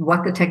just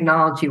what the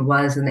technology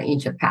was in the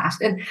ancient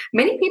past. And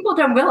many people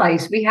don't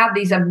realize we have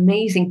these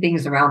amazing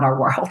things around our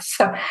world.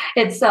 So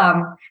it's,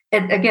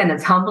 again,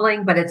 it's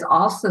humbling, but it's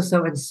also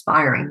so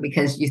inspiring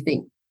because you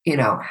think,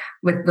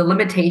 with the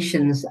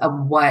limitations of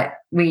what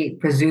we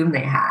presume they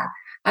had.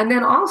 And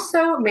then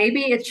also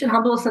maybe it should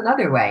humble us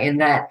another way in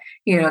that,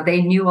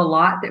 they knew a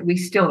lot that we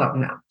still don't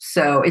know.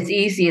 So it's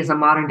easy as a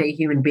modern day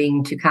human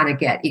being to kind of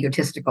get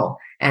egotistical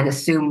and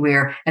assume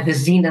we're at the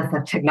zenith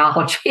of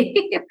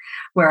technology.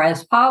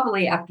 Whereas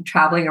probably after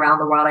traveling around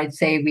the world, I'd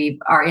say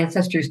our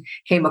ancestors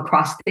came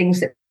across things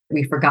that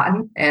we've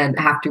forgotten and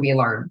have to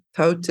relearn.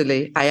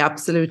 Totally. I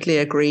absolutely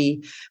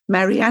agree.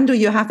 Marianne, do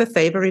you have a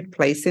favorite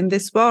place in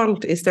this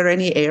world? Is there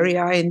any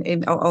area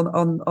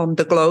on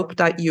the globe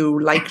that you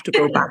like to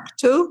go back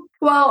to?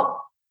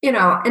 Well,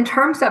 in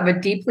terms of a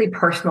deeply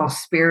personal,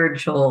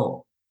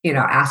 spiritual,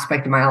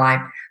 aspect of my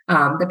life,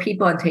 the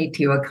people in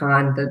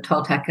Teotihuacan, the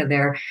Tolteca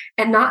there,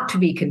 and not to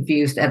be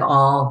confused at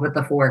all with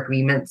the Four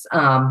Agreements.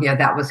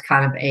 That was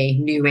kind of a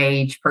new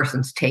age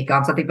person's take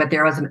on something, but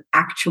there was an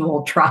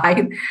actual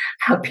tribe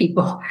of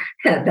people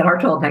that are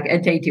Tolteca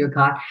and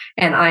Teotihuacan.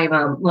 And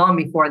long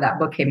before that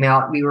book came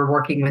out, we were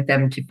working with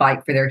them to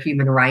fight for their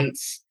human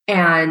rights.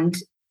 And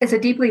it's a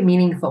deeply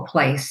meaningful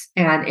place.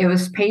 And it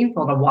was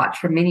painful to watch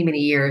for many, many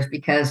years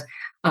because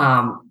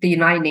the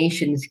United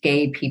Nations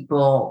gave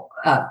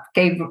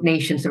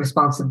nations the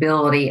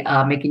responsibility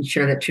of making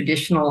sure that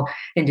traditional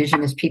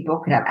indigenous people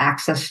could have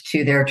access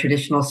to their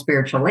traditional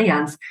spiritual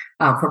lands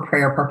for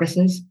prayer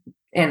purposes,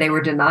 and they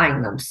were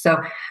denying them. So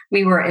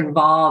we were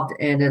involved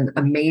in an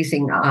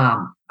amazing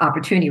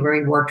opportunity where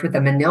we worked with the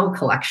Manil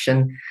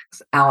collection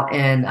out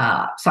in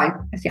I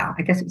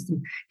guess it was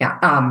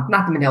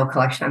not the Manil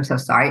collection. I'm so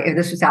sorry.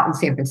 This was out in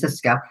San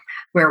Francisco.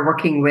 We're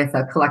working with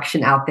a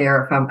collection out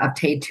there of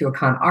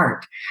Teotihuacan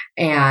art,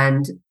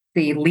 and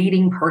the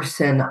leading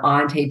person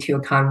on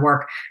Teotihuacan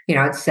work,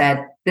 it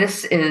said,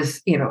 this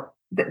is,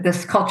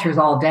 this culture is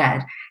all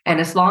dead.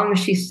 And as long as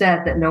she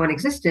said that no one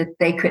existed,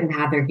 they couldn't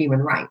have their human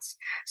rights.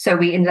 So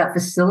we ended up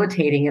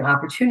facilitating an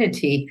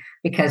opportunity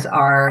because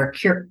our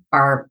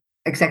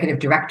executive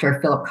director,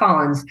 Philip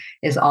Collins,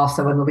 is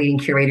also one of the leading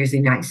curators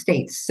in the United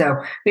States. So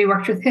we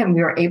worked with him.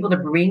 We were able to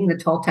bring the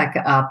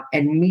Tolteca up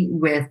and meet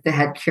with the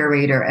head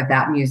curator of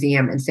that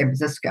museum in San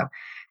Francisco.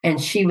 And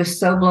she was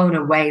so blown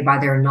away by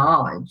their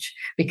knowledge,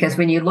 because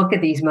when you look at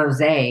these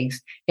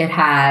mosaics, it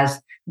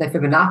has the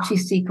Fibonacci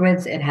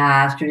sequence, it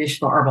has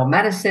traditional herbal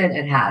medicine,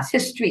 it has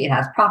history, it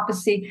has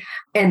prophecy.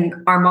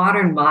 In our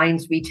modern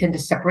minds, we tend to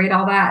separate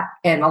all that.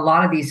 And a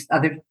lot of these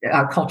other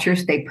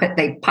cultures, they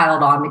pile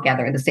it on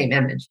together in the same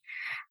image.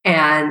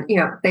 And,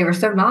 they were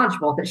so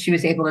knowledgeable that she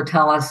was able to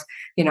tell us,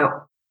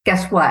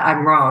 guess what?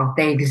 I'm wrong.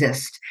 They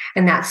exist.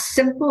 And that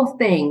simple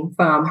thing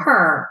from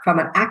her, from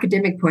an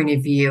academic point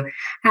of view,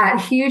 had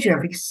huge,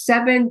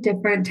 7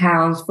 different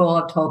towns full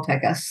of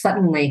Tolteca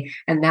suddenly,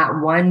 and that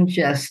one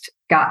just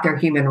got their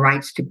human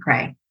rights to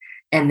pray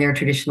in their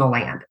traditional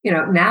land.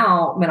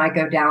 Now when I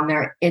go down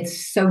there,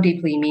 it's so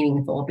deeply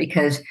meaningful,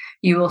 because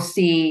you will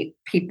see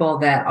people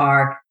that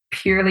are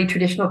purely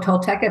traditional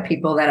Tolteca,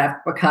 people that have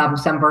become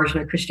some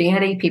version of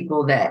Christianity,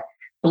 people that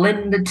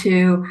blend the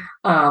two,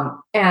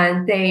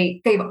 and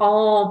they've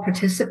all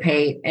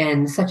participate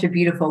in such a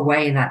beautiful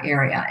way in that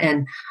area.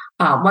 And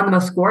one of the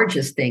most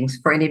gorgeous things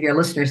for any of your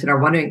listeners that are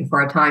wondering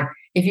for a time,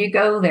 if you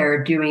go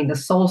there during the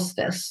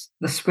solstice,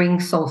 the spring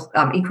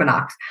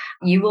equinox,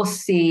 you will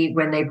see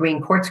when they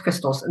bring quartz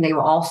crystals, and they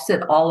will all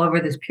sit all over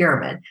this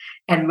pyramid.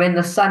 And when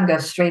the sun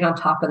goes straight on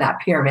top of that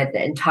pyramid,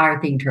 the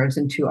entire thing turns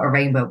into a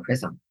rainbow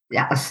prism.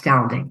 Yeah,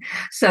 astounding.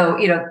 So,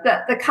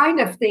 the kind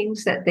of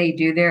things that they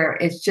do there,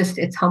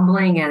 it's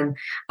humbling. And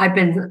I've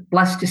been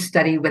blessed to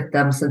study with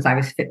them since I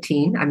was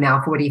 15. I'm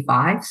now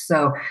 45.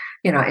 So,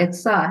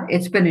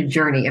 it's been a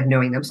journey of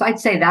knowing them. So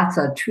I'd say that's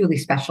a truly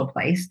special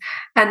place.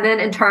 And then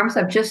in terms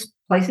of just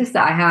places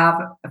that I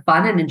have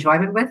fun and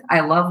enjoyment with,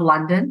 I love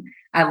London.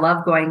 I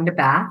love going to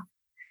Bath.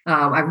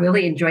 I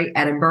really enjoy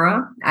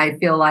Edinburgh. I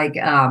feel like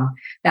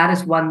that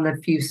is one of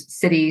the few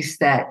cities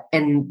that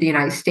in the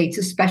United States,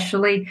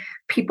 especially,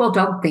 people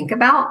don't think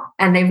about,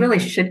 and they really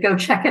should go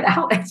check it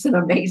out. It's an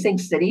amazing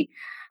city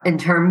in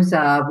terms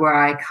of where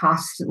I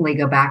constantly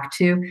go back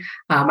to.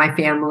 My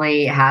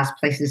family has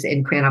places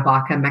in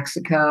Cuernavaca,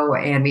 Mexico,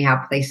 and we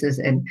have places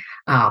in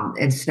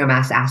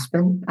Snowmass,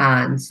 Aspen.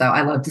 And so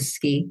I love to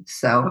ski.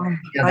 So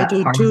I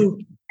do too.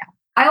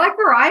 I like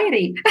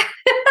variety.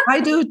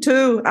 I do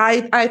too.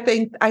 I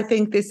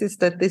think this is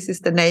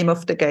the name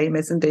of the game,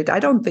 isn't it? I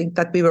don't think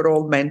that we were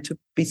all meant to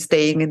be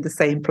staying in the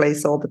same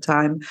place all the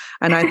time.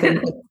 And I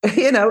think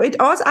it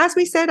also, as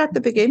we said at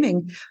the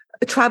beginning,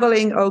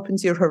 traveling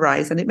opens your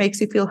horizon. It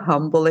makes you feel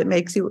humble. It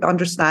makes you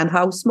understand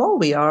how small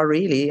we are,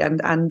 really. And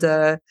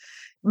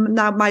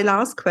now my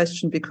last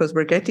question, because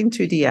we're getting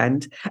to the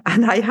end,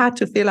 and I had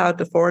to fill out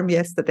the form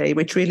yesterday,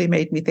 which really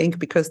made me think,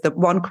 because the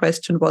one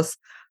question was,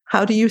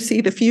 how do you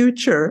see the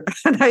future?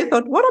 And I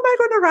thought, what am I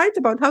going to write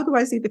about? How do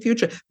I see the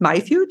future? My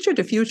future,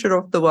 the future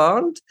of the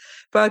world.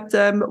 But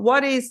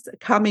what is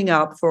coming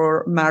up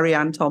for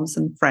Marianne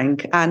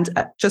Thompson-Frank? And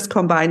just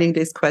combining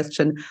this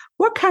question,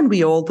 what can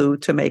we all do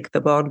to make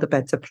the world a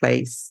better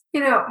place?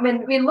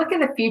 When we look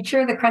at the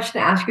future, the question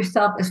to ask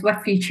yourself is,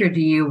 what future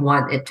do you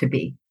want it to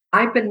be?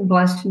 I've been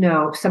blessed to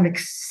know some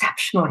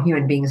exceptional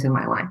human beings in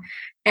my life.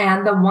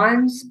 And the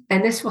ones,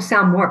 and this will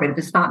sound morbid if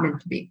it's not meant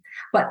to be,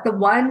 but the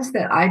ones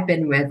that I've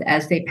been with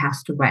as they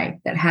passed away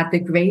that had the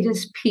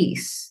greatest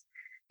peace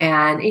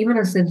and even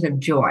a sense of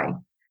joy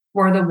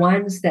were the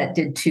ones that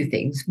did 2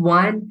 things.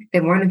 One,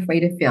 they weren't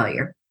afraid of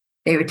failure.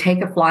 They would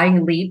take a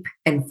flying leap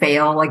and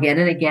fail again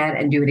and again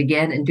and do it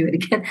again and do it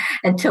again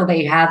until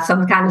they had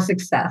some kind of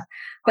success.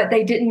 But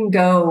they didn't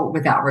go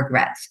without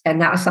regrets.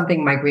 And that was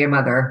something my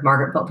grandmother,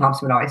 Margaret Phillip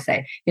Thompson, would always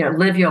say,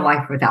 live your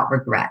life without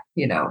regret.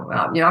 You're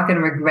not going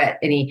to regret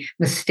any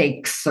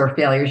mistakes or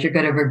failures. You're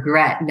going to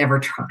regret never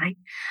trying.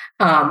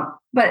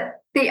 But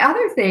the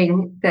other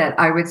thing that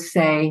I would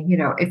say,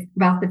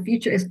 about the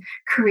future is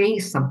create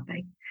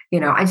something.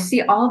 I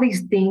see all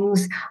these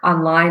things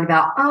online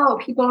about,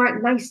 people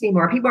aren't nice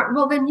anymore. People aren't,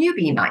 well, then you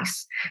be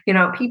nice.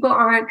 People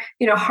aren't,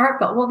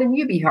 heartfelt. Well, then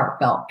you be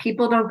heartfelt.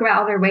 People don't go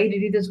out of their way to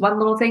do this one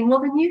little thing.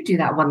 Well, then you do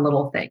that one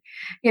little thing.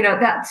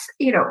 That's,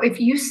 if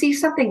you see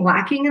something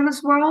lacking in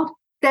this world,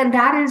 then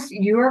that is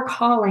your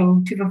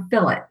calling to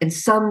fulfill it in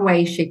some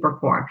way, shape, or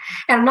form.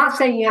 And I'm not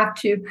saying you have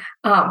to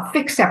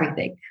fix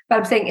everything, but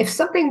I'm saying if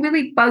something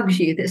really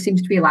bugs you that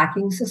seems to be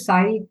lacking in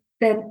society,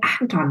 then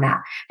act on that.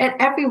 And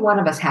every one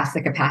of us has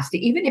the capacity.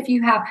 Even if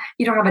you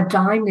don't have a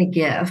dime to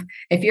give,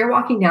 if you're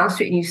walking down the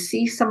street and you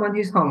see someone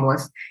who's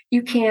homeless,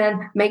 you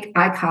can make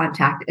eye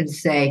contact and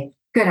say,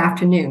 good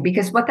afternoon.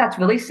 Because what that's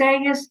really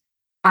saying is,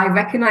 I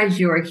recognize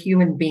you're a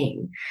human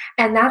being.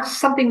 And that's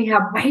something we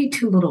have way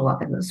too little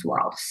of in this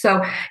world.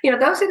 So,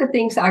 those are the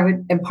things I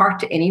would impart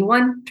to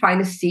anyone trying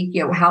to seek,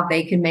 how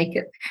they can make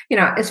it.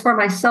 As for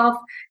myself,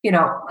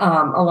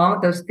 along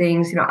with those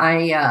things,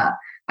 I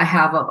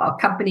have a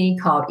company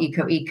called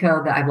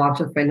Eco that I've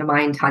launched with a friend of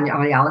mine, Tanya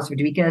Ariales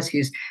Rodriguez,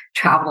 who's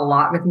traveled a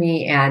lot with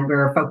me. And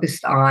we're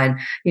focused on,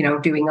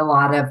 doing a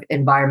lot of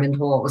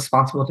environmental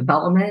responsible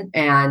development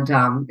and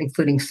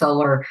including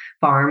solar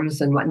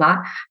farms and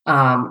whatnot.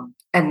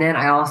 And then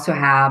I also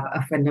have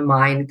a friend of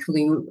mine,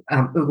 Kalu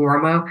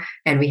Uguormo,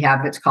 and we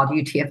have it's called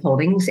UTF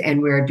Holdings,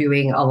 and we're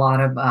doing a lot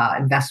of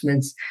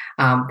investments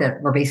that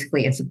were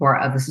basically in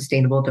support of the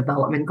Sustainable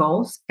Development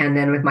Goals. And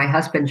then with my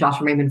husband,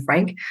 Joshua Raymond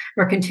Frank,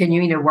 we're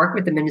continuing to work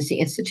with the Mendency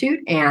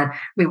Institute, and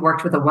we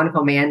worked with a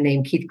wonderful man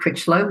named Keith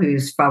Critchlow,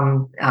 who's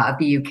from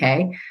the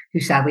UK, who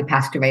sadly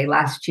passed away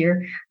last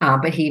year.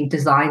 But he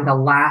designed the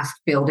last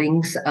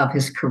buildings of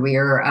his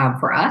career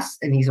for us,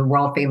 and he's a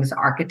world famous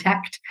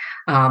architect.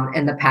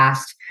 In the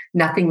past,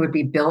 nothing would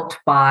be built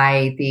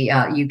by the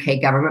UK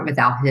government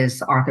without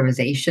his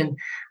authorization.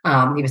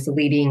 He was the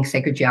leading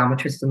sacred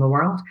geometrist in the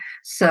world.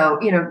 So,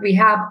 we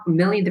have a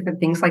million different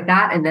things like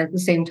that. And at the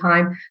same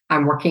time,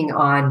 I'm working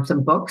on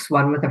some books,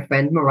 one with a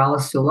friend, Morella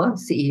Sula,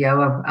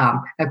 CEO of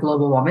A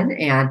Global Woman,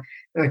 and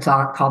it's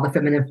called The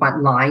Feminine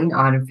Front Line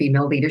on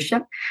female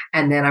leadership.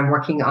 And then I'm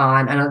working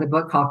on another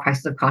book called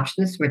Crisis of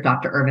Consciousness with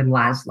Dr. Ervin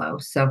Laszlo.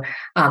 So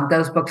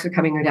those books are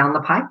coming down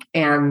the pike.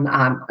 And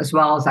as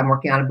well as I'm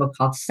working on a book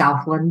called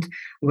Southland,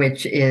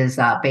 which is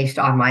based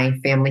on my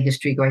family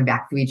history going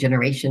back 3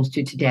 generations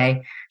to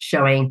today,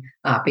 showing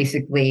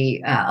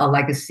basically a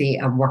legacy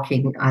of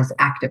working as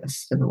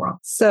activists in the world.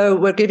 So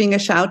we're giving a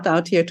shout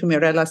out here to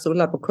Mirella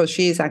Sula because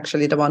she is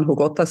actually the one who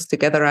got us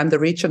together. I'm the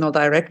regional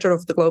director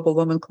of the Global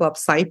Women Club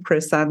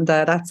Cyprus. And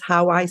that's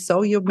how I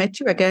met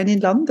you again in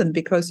London,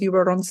 because you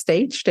were on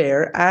stage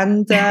there.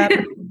 And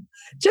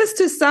just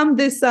to sum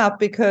this up,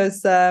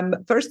 because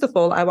first of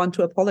all, I want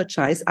to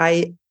apologize.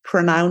 I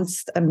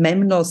pronounced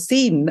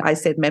Memnosine. I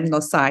said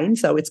Memnosine,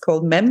 so it's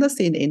called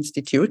Memnosine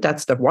Institute.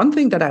 That's the one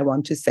thing that I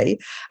want to say.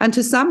 And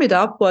to sum it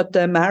up, what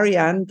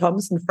Marianne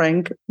Thompson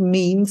Frank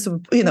means,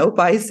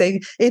 by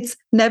saying it's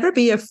never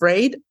be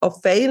afraid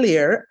of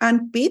failure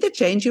and be the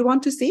change you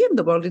want to see in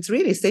the world. It's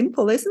really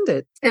simple, isn't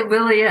it? It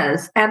really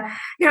is. And,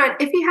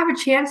 if you have a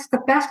chance,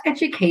 the best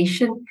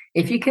education,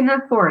 if you can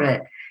afford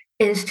it,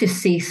 is to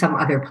see some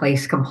other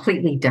place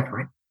completely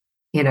different.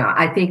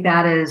 I think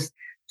that is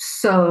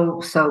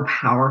so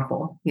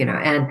powerful,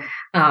 and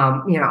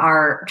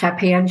our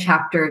Japan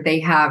chapter, they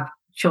have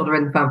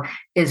children from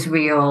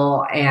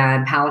Israel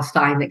and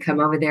Palestine that come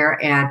over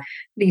there, and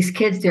these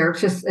kids, they're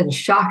just in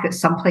shock that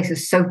some place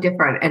is so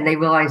different, and they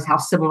realize how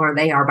similar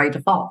they are by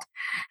default,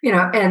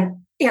 and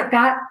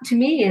that to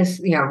me is,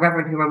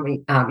 Reverend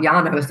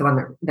Yano is the one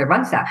that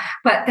runs that.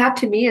 But that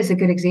to me is a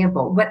good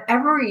example.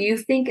 Whatever you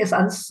think is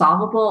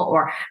unsolvable,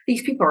 or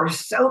these people are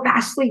so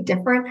vastly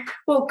different,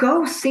 well,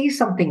 go see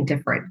something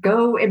different.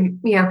 Go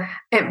and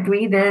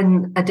breathe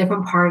in a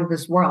different part of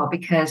this world,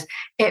 because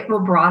it will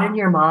broaden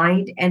your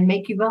mind and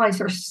make you realize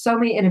there's so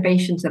many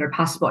innovations that are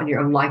possible in your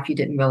own life you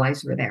didn't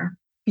realize were there.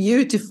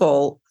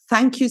 Beautiful.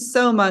 Thank you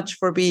so much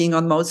for being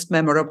on Most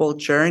Memorable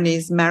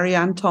Journeys,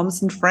 Marianne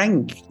Thompson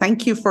Frank.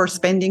 Thank you for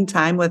spending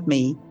time with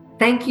me.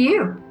 Thank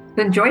you.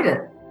 Enjoyed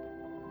it.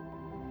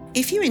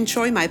 If you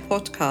enjoy my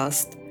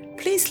podcast,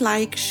 please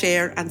like,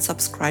 share, and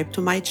subscribe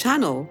to my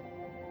channel.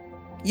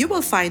 You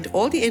will find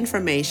all the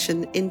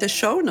information in the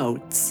show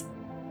notes.